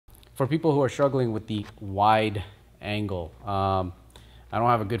for people who are struggling with the wide angle, I don't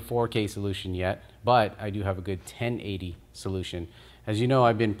have a good 4K solution yet, but I do have a good 1080 solution. As you know,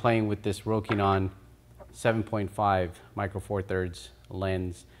 I've been playing with this Rokinon 7.5 micro four thirds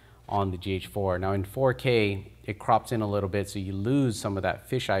lens on the GH4. Now in 4K, it crops in a little bit, so you lose some of that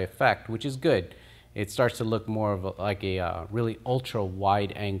fisheye effect, which is good. It starts to look more of like a really ultra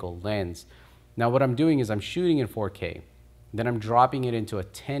wide angle lens. Now what I'm doing is I'm shooting in 4K, then I'm dropping it into a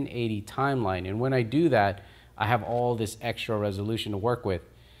 1080 timeline, and when I do that, I have all this extra resolution to work with.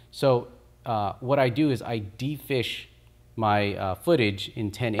 So what I do is I defish my footage in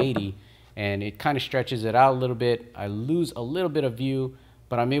 1080, and it kind of stretches it out a little bit. I lose a little bit of view,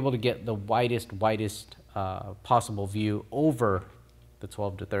 but I'm able to get the widest possible view over the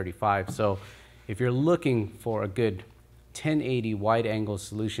 12 to 35. So if you're looking for a good 1080 wide angle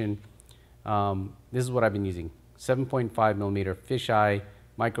solution, this is what I've been using. 7.5 millimeter fisheye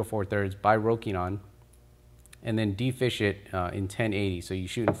micro four thirds by Rokinon, and then defish it in 1080, so you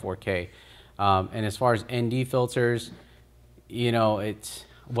shoot in 4K. And as far as ND filters, you know, it's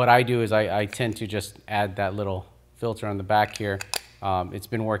what I do is I tend to just add that little filter on the back here. It's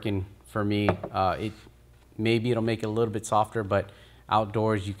been working for me. Maybe it'll make it a little bit softer, but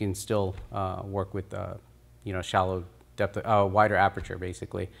outdoors you can still work with you know, shallow depth, wider aperture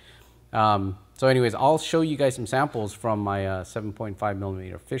basically. So anyways, I'll show you guys some samples from my 7.5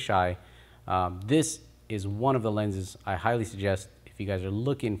 millimeter fisheye. This is one of the lenses I highly suggest if you guys are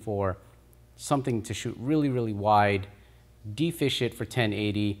looking for something to shoot really wide. Defish it for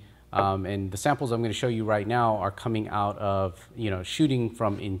 1080, and the samples I'm going to show you right now are coming out of, you know, shooting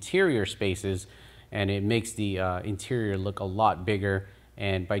from interior spaces, and it makes the interior look a lot bigger.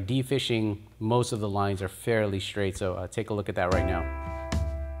 And by defishing, most of the lines are fairly straight. So take a look at that right now.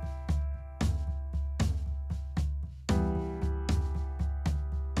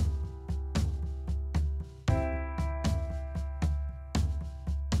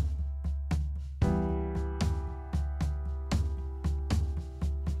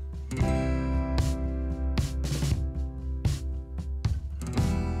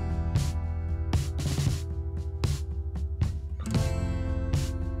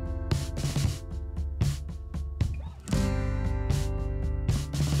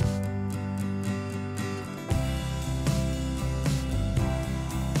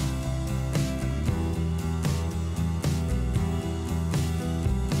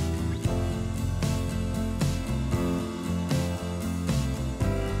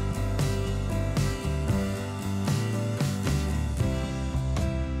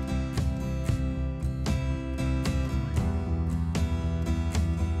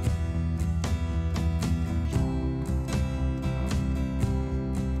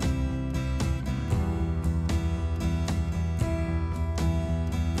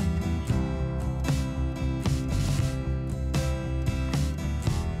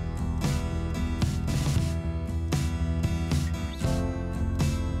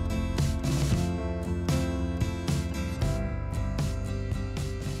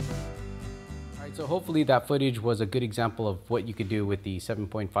 So hopefully that footage was a good example of what you could do with the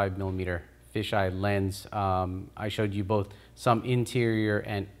 7.5 millimeter fisheye lens. I showed you both some interior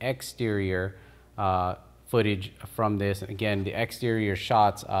and exterior footage from this. Again, the exterior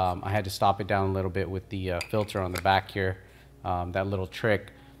shots, I had to stop it down a little bit with the filter on the back here, that little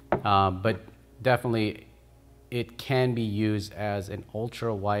trick. But definitely it can be used as an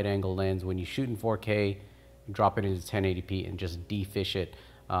ultra wide angle lens when you shoot in 4K, drop it into 1080p and just defish it.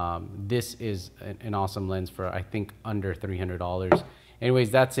 This is an awesome lens for, I think, under $300.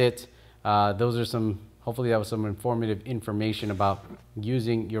 Anyways, that's it. Those are some, hopefully that was some informative information about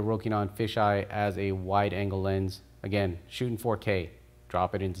using your Rokinon fisheye as a wide angle lens. Again, shooting 4K,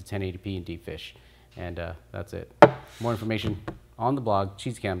 drop it into 1080p and defish. And that's it. More information on the blog,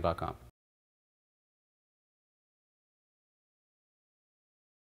 cheesycam.com.